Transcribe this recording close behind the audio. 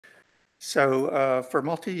So for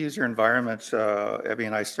multi-user environments, Abby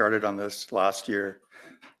and I started on this last year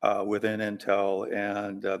within Intel,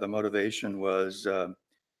 and the motivation was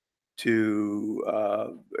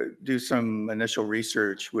to do some initial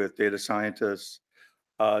research with data scientists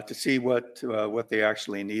to see what they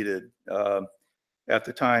actually needed. At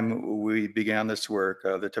the time we began this work,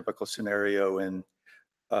 the typical scenario in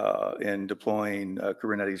deploying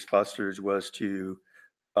Kubernetes clusters was to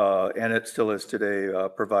and it still is today,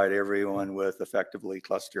 provide everyone with effectively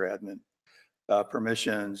cluster admin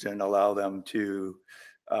permissions and allow them to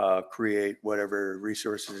create whatever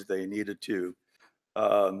resources they needed to.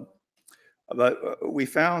 Um, but we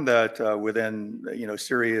found that within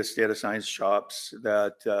serious data science shops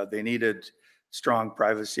that they needed strong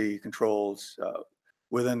privacy controls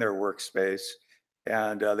within their workspace,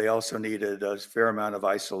 and they also needed a fair amount of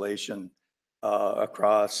isolation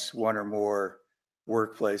across one or more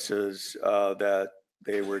workplaces that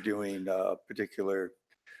they were doing particular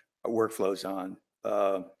workflows on.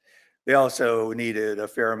 They also needed a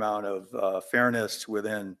fair amount of fairness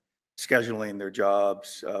within scheduling their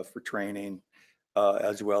jobs for training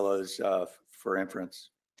as well as for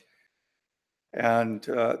inference. And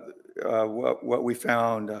what we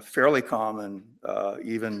found fairly common,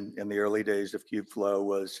 even in the early days of Kubeflow,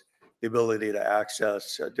 was the ability to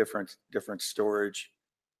access different storage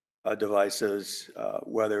devices,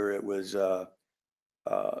 whether it was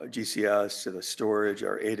GCS, the storage,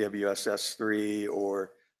 or AWS S3,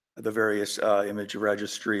 or the various image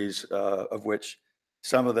registries, of which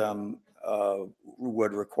some of them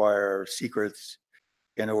would require secrets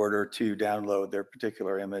in order to download their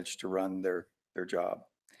particular image to run their job.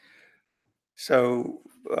 So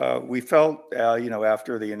we felt,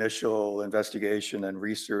 after the initial investigation and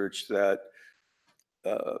research that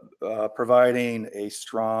providing a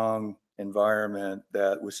strong environment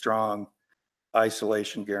that was strong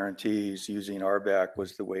isolation guarantees using RBAC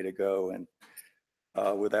was the way to go. And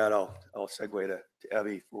with that, I'll segue to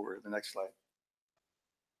Evie for the next slide.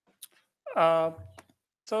 Uh,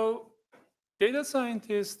 so data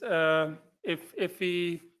scientists, if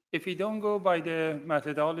we don't go by the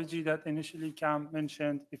methodology that initially Cam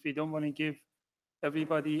mentioned, if we don't want to give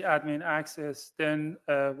everybody admin access, then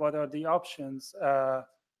what are the options?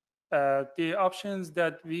 The options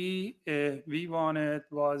that we wanted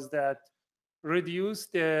was that reduce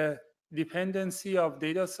the dependency of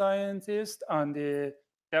data scientists on the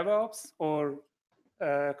DevOps or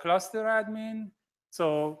cluster admin.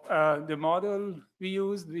 So the model we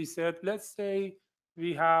used, we said, let's say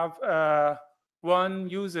we have one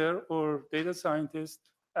user or data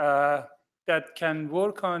scientist that can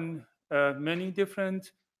work on many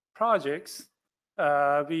different projects.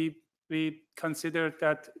 We considered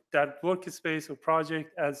that workspace or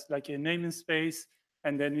project as like a namespace,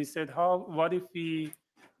 and then we said, what if we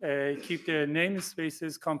keep the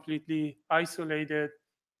namespaces completely isolated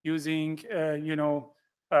using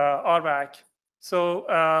RBAC. So,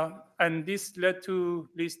 and this led to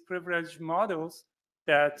least privilege models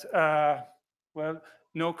that, well,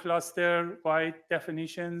 no cluster-wide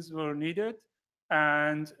definitions were needed,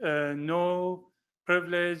 and no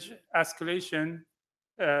privilege escalation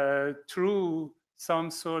through some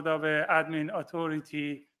sort of a admin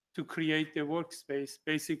authority to create the workspace.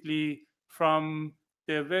 Basically, from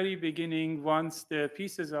the very beginning, once the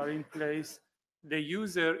pieces are in place, the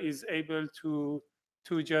user is able to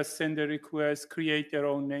just send a request, create their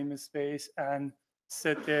own namespace, and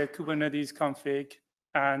set the Kubernetes config.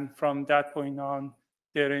 And from that point on,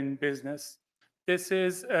 they're in business. This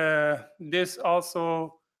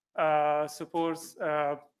also supports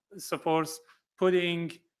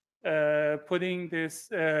putting this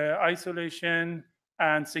isolation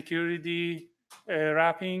and security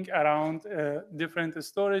wrapping around different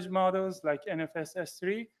storage models like NFS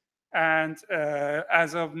S3. And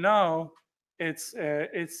as of now, it's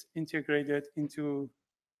integrated into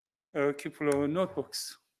Kubeflow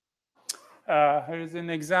notebooks. Here's an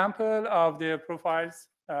example of the profiles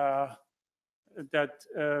that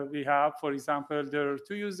we have. For example, there are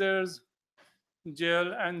two users,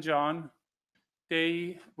 Jill and John.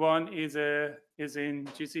 One is in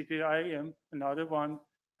GCP IAM, another one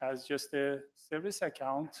has just a service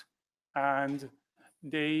account, and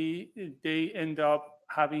they end up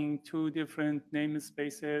having two different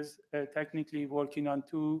namespaces, technically working on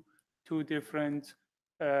two different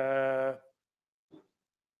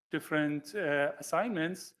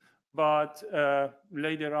assignments, but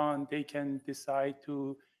later on they can decide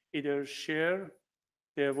to either share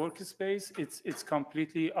their workspace. It's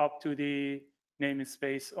completely up to the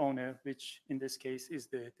namespace owner, which in this case is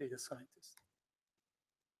the data scientist.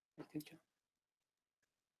 I think.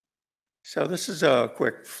 So this is a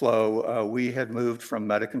quick flow. We had moved from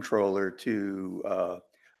MetaController to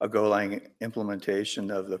a Golang implementation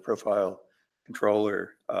of the profile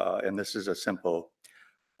controller. And this is a simple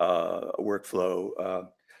workflow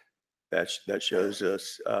that shows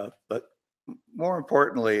us. But more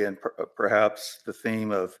importantly, and perhaps the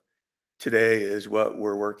theme of today is what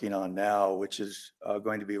we're working on now, which is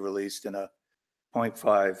going to be released in a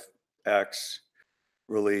 0.5x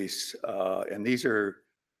release. And these are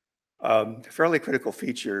fairly critical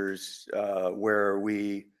features where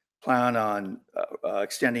we plan on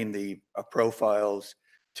extending the profiles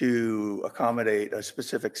to accommodate a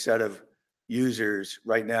specific set of users.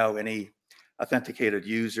 Right now, any authenticated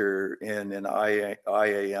user in an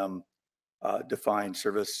IAM defined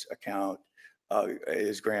service account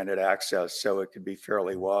is granted access, so it could be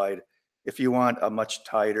fairly wide. If you want a much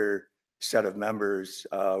tighter set of members,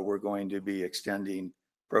 we're going to be extending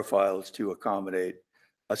profiles to accommodate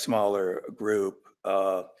a smaller group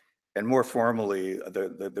and more formally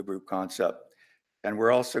the group concept. And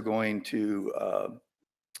we're also going to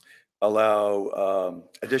allow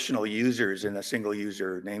additional users in a single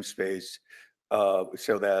user namespace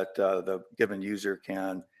so that the given user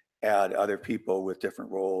can add other people with different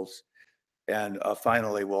roles. And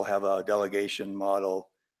finally, we'll have a delegation model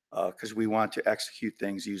because we want to execute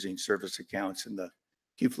things using service accounts in the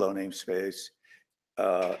Kubeflow namespace.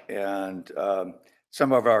 And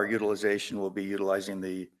some of our utilization will be utilizing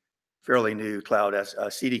the fairly new cloud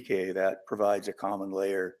CDK that provides a common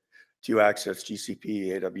layer to access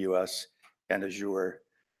GCP, AWS, and Azure.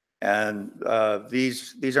 And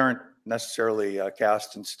these aren't necessarily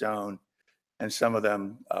cast in stone, and some of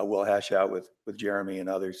them we'll hash out with Jeremy and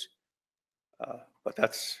others. But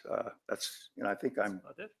that's I think I'm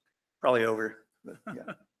About it. probably over. But,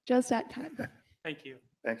 yeah. Just at time. Thank you.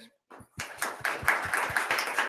 Thanks.